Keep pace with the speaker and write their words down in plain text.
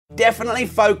definitely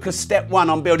focus step one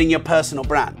on building your personal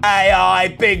brand.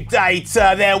 AI, big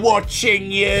data, they're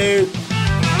watching you.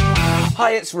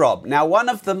 Hi, it's Rob. Now, one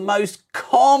of the most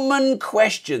common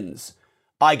questions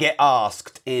I get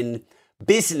asked in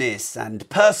business and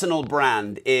personal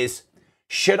brand is,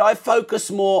 should I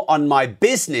focus more on my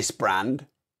business brand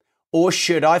or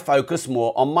should I focus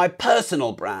more on my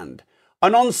personal brand?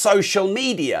 And on social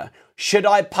media, should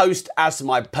I post as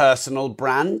my personal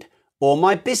brand or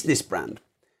my business brand?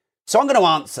 So I'm going to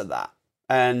answer that.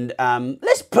 And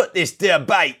let's put this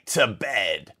debate to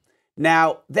bed.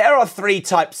 Now, there are three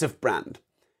types of brand.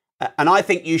 And I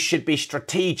think you should be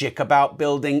strategic about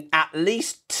building at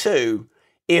least two,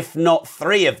 if not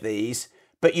three of these.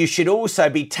 But you should also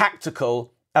be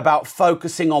tactical about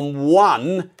focusing on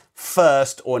one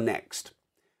first or next.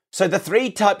 So the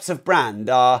three types of brand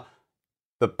are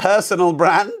the personal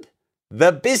brand,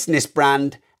 the business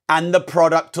brand, and the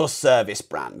product or service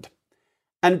brand.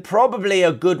 And probably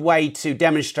a good way to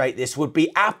demonstrate this would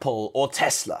be Apple or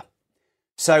Tesla.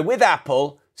 So with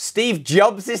Apple, Steve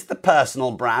Jobs is the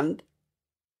personal brand,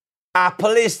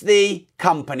 Apple is the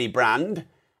company brand,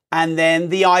 and then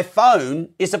the iPhone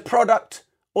is a product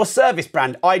or service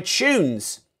brand.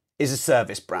 iTunes is a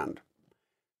service brand.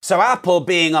 So Apple,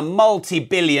 being a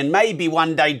multi-billion, maybe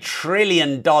one day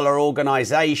trillion-dollar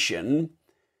organization,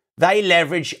 they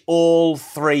leverage all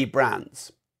three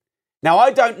brands. Now,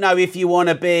 I don't know if you want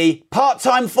to be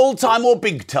part-time, full-time, or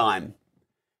big-time.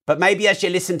 But maybe as you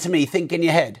listen to me, think in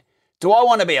your head, do I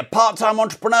want to be a part-time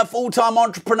entrepreneur, full-time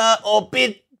entrepreneur, or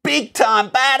big-time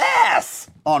badass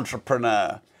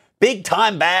entrepreneur?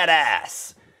 Big-time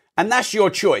badass. And that's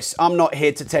your choice. I'm not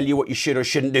here to tell you what you should or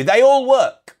shouldn't do. They all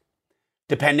work,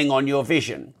 depending on your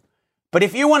vision. But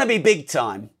if you want to be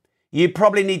big-time, you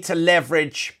probably need to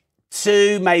leverage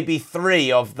two, maybe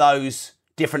three of those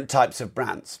different types of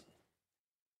brands.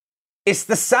 It's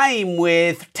the same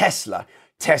with Tesla.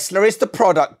 Tesla is the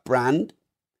product brand.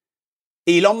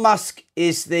 Elon Musk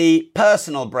is the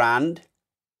personal brand.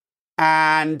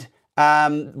 And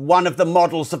one of the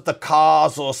models of the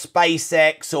cars or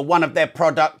SpaceX or one of their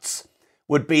products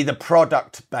would be the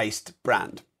product-based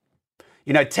brand.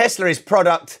 You know, Tesla is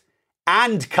product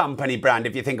and company brand,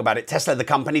 if you think about it. Tesla the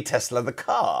company, Tesla the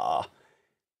car.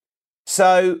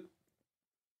 So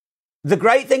the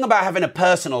great thing about having a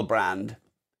personal brand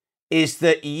is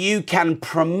that you can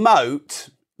promote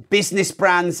business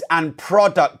brands and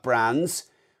product brands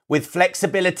with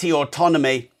flexibility,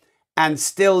 autonomy, and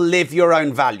still live your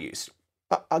own values.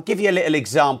 I'll give you a little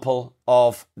example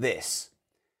of this.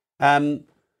 Do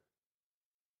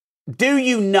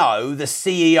you know the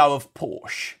CEO of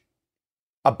Porsche?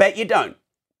 I bet you don't.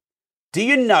 Do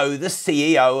you know the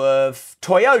CEO of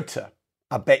Toyota?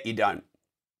 I bet you don't.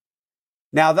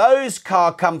 Now, those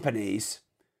car companies,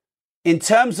 in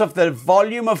terms of the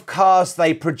volume of cars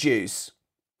they produce,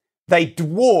 they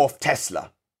dwarf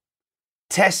Tesla.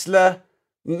 Tesla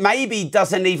maybe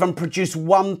doesn't even produce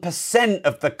 1%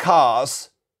 of the cars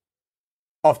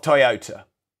of Toyota.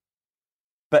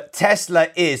 But Tesla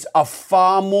is a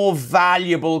far more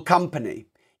valuable company.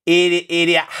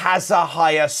 It has a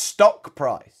higher stock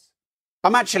price.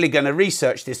 I'm actually going to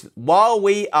research this while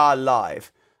we are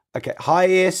live. Okay,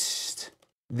 highest,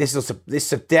 this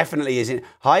definitely isn't,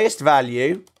 highest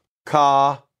value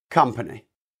car company.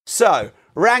 So,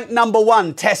 rank number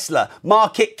one, Tesla,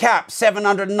 market cap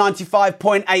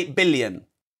 795.8 billion.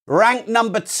 Rank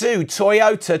number two,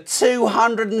 Toyota,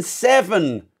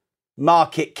 207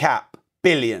 market cap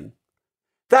billion.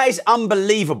 That is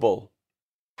unbelievable.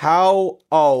 How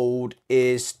old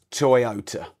is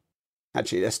Toyota?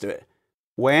 Actually, let's do it.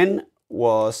 When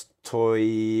was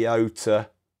Toyota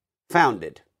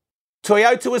founded?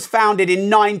 Toyota was founded in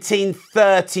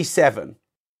 1937.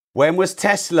 When was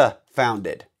Tesla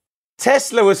founded?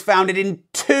 Tesla was founded in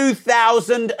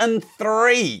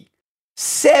 2003.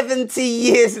 70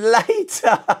 years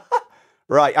later.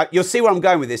 Right, you'll see where I'm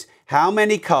going with this. How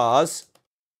many cars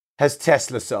has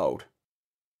Tesla sold?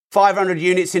 500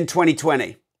 units in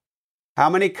 2020. How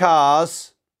many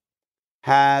cars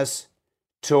has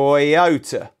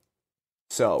Toyota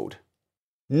sold?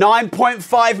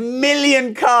 9.5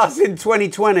 million cars in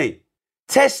 2020.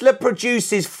 Tesla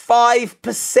produces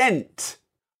 5%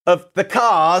 of the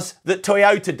cars that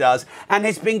Toyota does and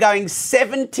has been going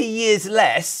 70 years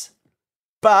less,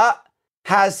 but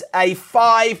has a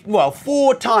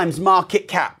 4 times market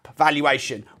cap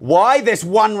valuation. Why? There's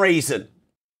one reason.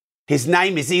 His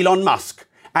name is Elon Musk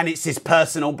and it's his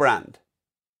personal brand.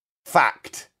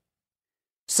 Fact.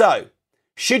 So,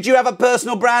 should you have a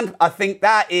personal brand? I think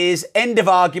that is end of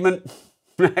argument.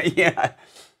 Yeah.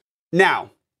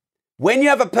 Now, when you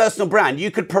have a personal brand,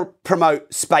 you could promote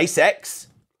SpaceX,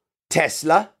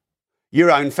 Tesla, your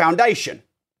own foundation.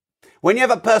 When you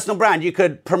have a personal brand, you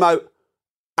could promote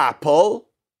Apple,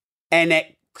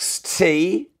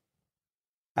 NXT.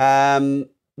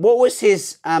 What was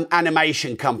his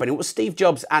animation company? What was Steve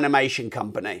Jobs' animation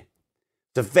company?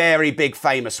 It's a very big,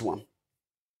 famous one.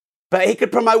 But he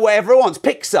could promote whatever he wants,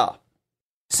 Pixar.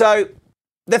 So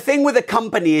the thing with a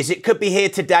company is it could be here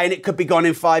today and it could be gone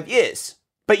in 5 years.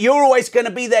 But you're always going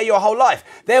to be there your whole life.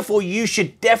 Therefore, you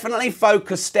should definitely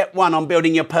focus step one on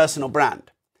building your personal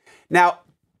brand. Now,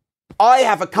 I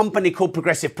have a company called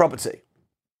Progressive Property.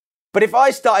 But if I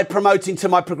started promoting to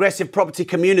my Progressive Property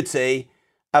community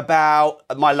about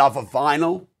my love of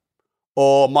vinyl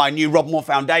or my new Rob Moore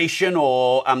Foundation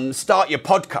or start your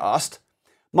podcast,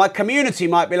 my community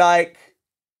might be like,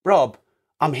 Rob,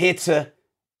 I'm here to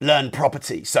learn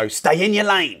property, so stay in your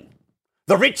lane.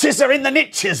 The riches are in the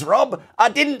niches, Rob. I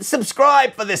didn't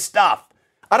subscribe for this stuff.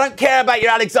 I don't care about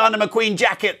your Alexander McQueen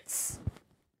jackets.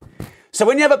 So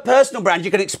when you have a personal brand,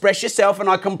 you can express yourself, and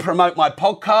I can promote my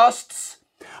podcasts.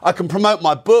 I can promote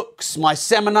my books, my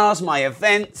seminars, my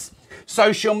events,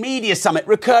 social media summit,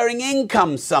 recurring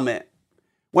income summit.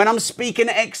 When I'm speaking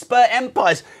at expert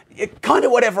empires, kind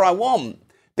of whatever I want,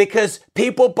 because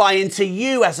people buy into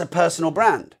you as a personal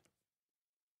brand.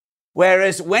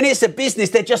 Whereas when it's a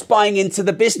business, they're just buying into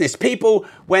the business. People,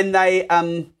 when they,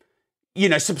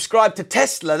 subscribe to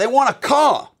Tesla, they want a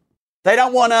car. They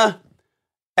don't want a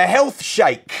health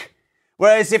shake.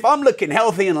 Whereas if I'm looking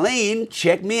healthy and lean,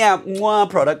 check me out. Mwah,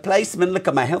 product placement, look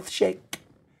at my health shake.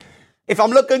 If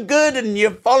I'm looking good and you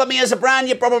follow me as a brand,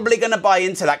 you're probably going to buy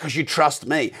into that because you trust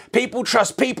me. People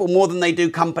trust people more than they do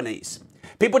companies.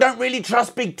 People don't really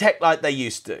trust big tech like they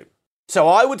used to. So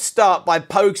I would start by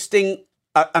posting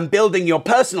and building your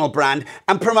personal brand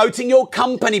and promoting your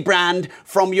company brand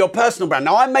from your personal brand.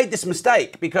 Now, I made this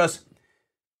mistake because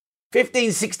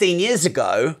 15, 16 years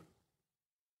ago,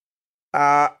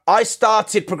 I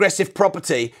started Progressive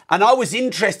Property and I was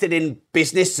interested in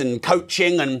business and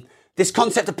coaching and this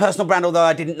concept of personal brand, although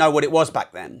I didn't know what it was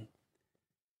back then.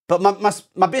 But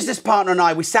my business partner and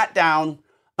I, we sat down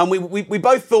and we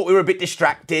both thought we were a bit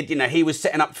distracted. You know, he was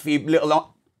setting up a few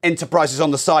little enterprises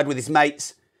on the side with his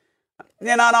mates.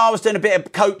 And I was doing a bit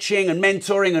of coaching and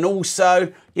mentoring and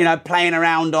also, playing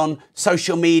around on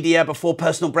social media before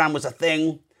personal brand was a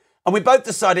thing. And we both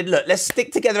decided, look, let's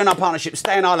stick together in our partnership,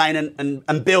 stay in our lane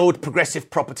and build Progressive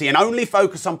Property and only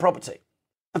focus on property.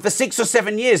 And for 6 or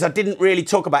 7 years, I didn't really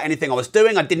talk about anything I was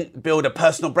doing. I didn't build a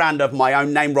personal brand of my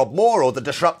own name, Rob Moore, or the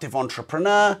disruptive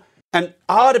entrepreneur. And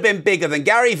I'd have been bigger than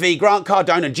Gary Vee, Grant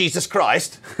Cardone, and Jesus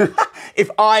Christ if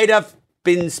I'd have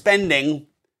been spending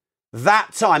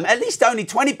that time, at least only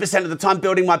 20% of the time,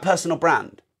 building my personal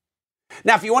brand.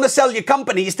 Now, if you want to sell your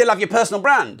company, you still have your personal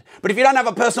brand. But if you don't have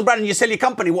a personal brand and you sell your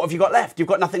company, what have you got left? You've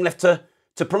got nothing left to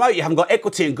promote. You haven't got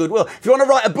equity and goodwill. If you want to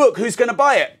write a book, who's going to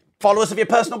buy it? Followers of your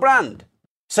personal brand.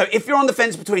 So if you're on the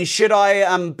fence between should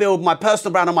I build my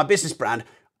personal brand on my business brand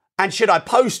and should I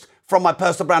post from my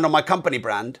personal brand on my company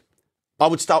brand, I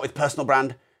would start with personal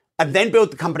brand and then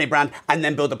build the company brand and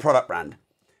then build the product brand.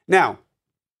 Now,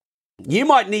 you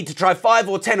might need to try 5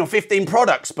 or 10 or 15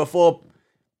 products before,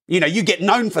 you get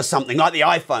known for something like the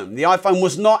iPhone. The iPhone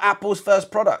was not Apple's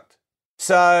first product.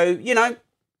 So,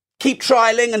 keep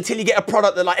trialing until you get a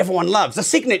product that everyone loves, a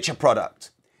signature product.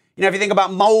 If you think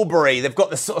about Mulberry, they've got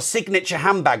this sort of signature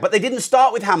handbag, but they didn't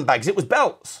start with handbags, it was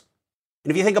belts.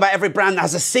 And if you think about every brand that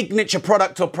has a signature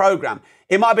product or program,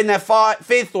 it might have been their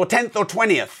 5th or 10th or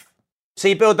 20th. So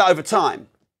you build that over time.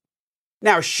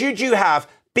 Now, should you have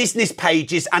business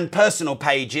pages and personal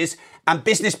pages and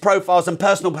business profiles and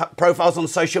personal profiles on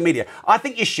social media? I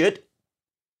think you should.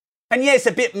 And yeah, it's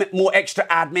a bit more extra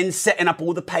admin, setting up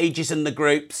all the pages and the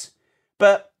groups.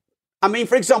 But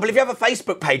for example, if you have a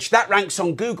Facebook page, that ranks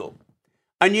on Google.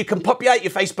 And you can populate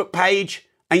your Facebook page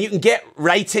and you can get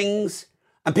ratings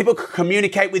and people can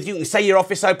communicate with you and say your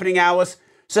office opening hours.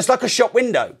 So it's like a shop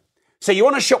window. So you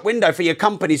want a shop window for your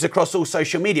companies across all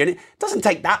social media. And it doesn't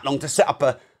take that long to set up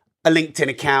a LinkedIn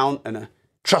account and a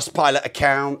Trustpilot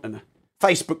account and a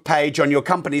Facebook page on your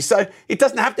company. So it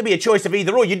doesn't have to be a choice of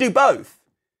either or. You do both.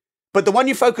 But the one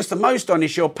you focus the most on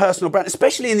is your personal brand,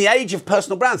 especially in the age of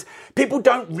personal brands. People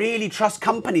don't really trust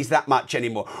companies that much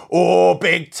anymore. Oh,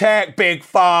 big tech, big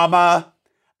pharma,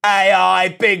 AI,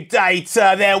 big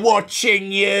data, they're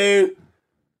watching you.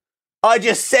 I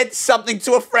just said something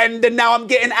to a friend and now I'm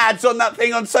getting ads on that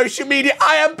thing on social media.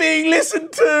 I am being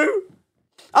listened to.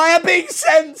 I am being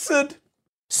censored.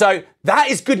 So that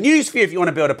is good news for you if you want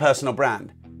to build a personal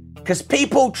brand. Because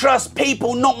people trust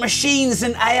people, not machines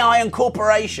and AI and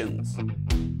corporations.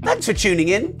 Thanks for tuning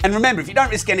in. And remember, if you don't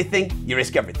risk anything, you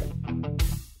risk everything.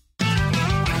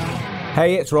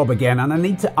 Hey, it's Rob again, and I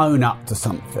need to own up to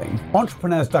something.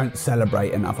 Entrepreneurs don't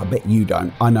celebrate enough. I bet you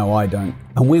don't. I know I don't.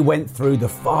 And we went through the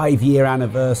 5-year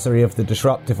anniversary of the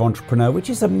Disruptive Entrepreneur, which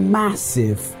is a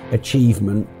massive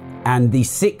achievement. And the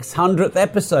 600th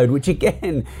episode, which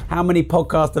again, how many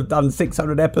podcasts have done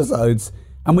 600 episodes?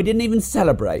 And we didn't even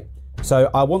celebrate. So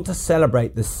I want to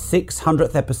celebrate the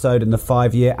 600th episode and the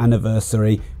 5-year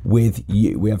anniversary with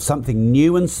you. We have something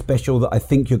new and special that I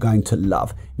think you're going to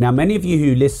love. Now, many of you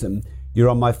who listen, you're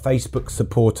on my Facebook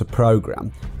supporter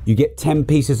program. You get 10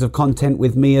 pieces of content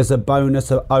with me as a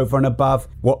bonus over and above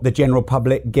what the general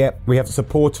public get. We have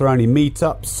supporter-only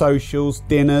meetups, socials,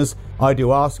 dinners. I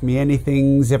do Ask Me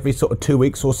Anythings every sort of 2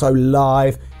 weeks or so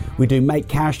live. We do Make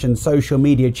Cash and social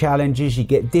media challenges. You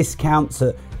get discounts.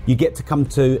 You get to come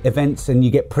to events and you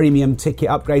get premium ticket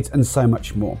upgrades and so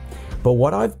much more. But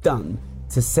what I've done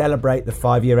to celebrate the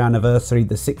 5-year anniversary,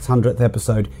 the 600th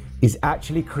episode, is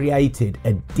actually created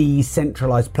a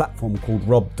decentralized platform called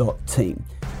rob.team.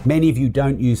 Many of you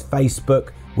don't use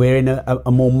Facebook. We're in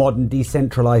a more modern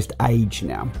decentralized age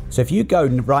now. So if you go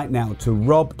right now to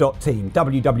rob.team,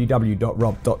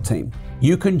 www.rob.team,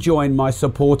 you can join my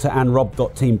supporter and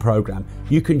rob.team program.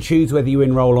 You can choose whether you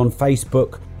enroll on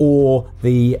Facebook or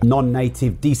the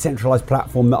non-native decentralized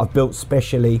platform that I've built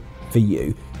specially for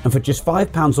you. And for just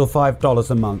 £5 or $5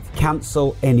 a month,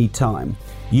 cancel anytime.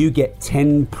 You get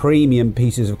 10 premium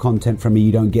pieces of content from me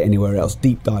you don't get anywhere else,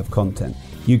 deep dive content.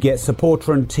 You get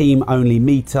supporter and team only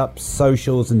meetups,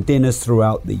 socials and dinners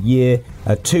throughout the year.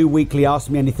 2 weekly Ask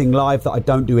Me Anything live that I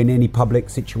don't do in any public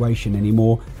situation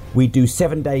anymore. We do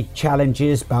 7-day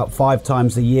challenges about 5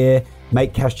 times a year,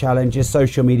 Make Cash challenges,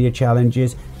 social media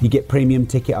challenges. You get premium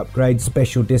ticket upgrades,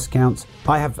 special discounts.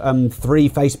 I have 3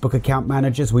 Facebook account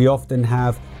managers. We often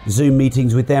have Zoom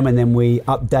meetings with them and then we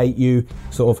update you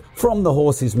sort of from the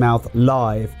horse's mouth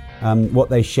live what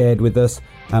they shared with us.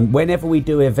 Whenever we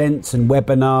do events and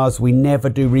webinars, we never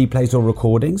do replays or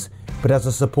recordings. But as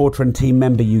a supporter and team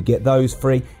member, you get those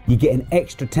free. You get an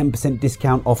extra 10%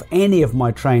 discount off any of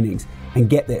my trainings. And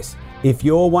get this, if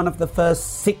you're one of the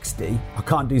first 60, I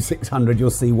can't do 600, you'll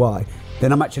see why,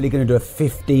 then I'm actually going to do a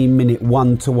 15-minute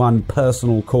one-to-one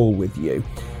personal call with you.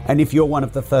 And if you're one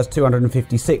of the first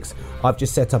 256, I've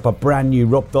just set up a brand new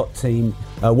rob.team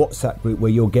WhatsApp group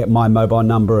where you'll get my mobile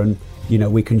number and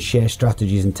we can share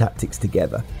strategies and tactics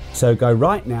together. So go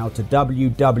right now to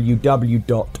www.rob.team.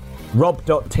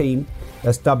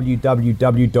 That's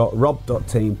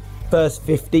www.rob.team. First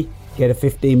 50, get a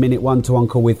 15-minute one-to-one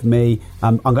call with me.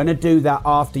 I'm going to do that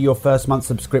after your first month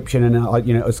subscription, and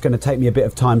it's going to take me a bit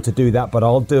of time to do that, but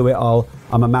I'll do it.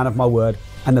 I'm a man of my word.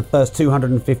 And the first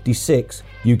 256,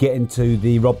 you get into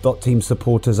the rob.team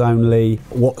supporters only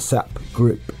WhatsApp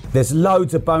group. There's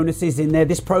loads of bonuses in there.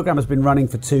 This program has been running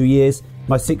for 2 years.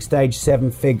 My 6-stage,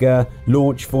 7-figure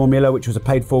launch formula, which was a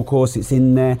paid-for course, it's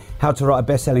in there. How to write a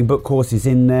best-selling book course is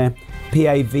in there.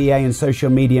 PA, VA and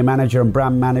social media manager and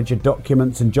brand manager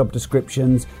documents and job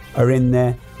descriptions are in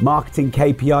there. Marketing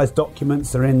KPIs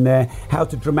documents are in there. How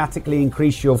to dramatically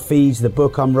increase your fees, the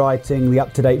book I'm writing, the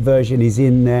up-to-date version is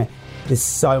in there. There's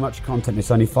so much content. It's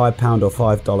only £5 or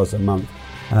 $5 a month.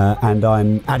 And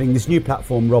I'm adding this new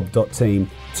platform, rob.team,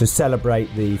 to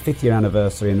celebrate the 5th year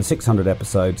anniversary and the 600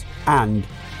 episodes. And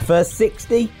first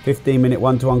 60, 15-minute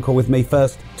one-to-one call with me.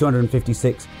 First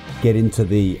 256, get into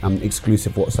the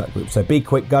exclusive WhatsApp group. So be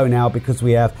quick, go now, because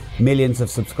we have millions of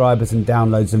subscribers and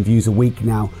downloads and views a week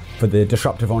now for the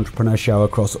Disruptive Entrepreneur Show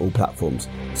across all platforms.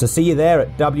 So see you there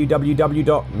at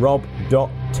www.rob.team.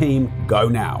 Go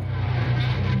now.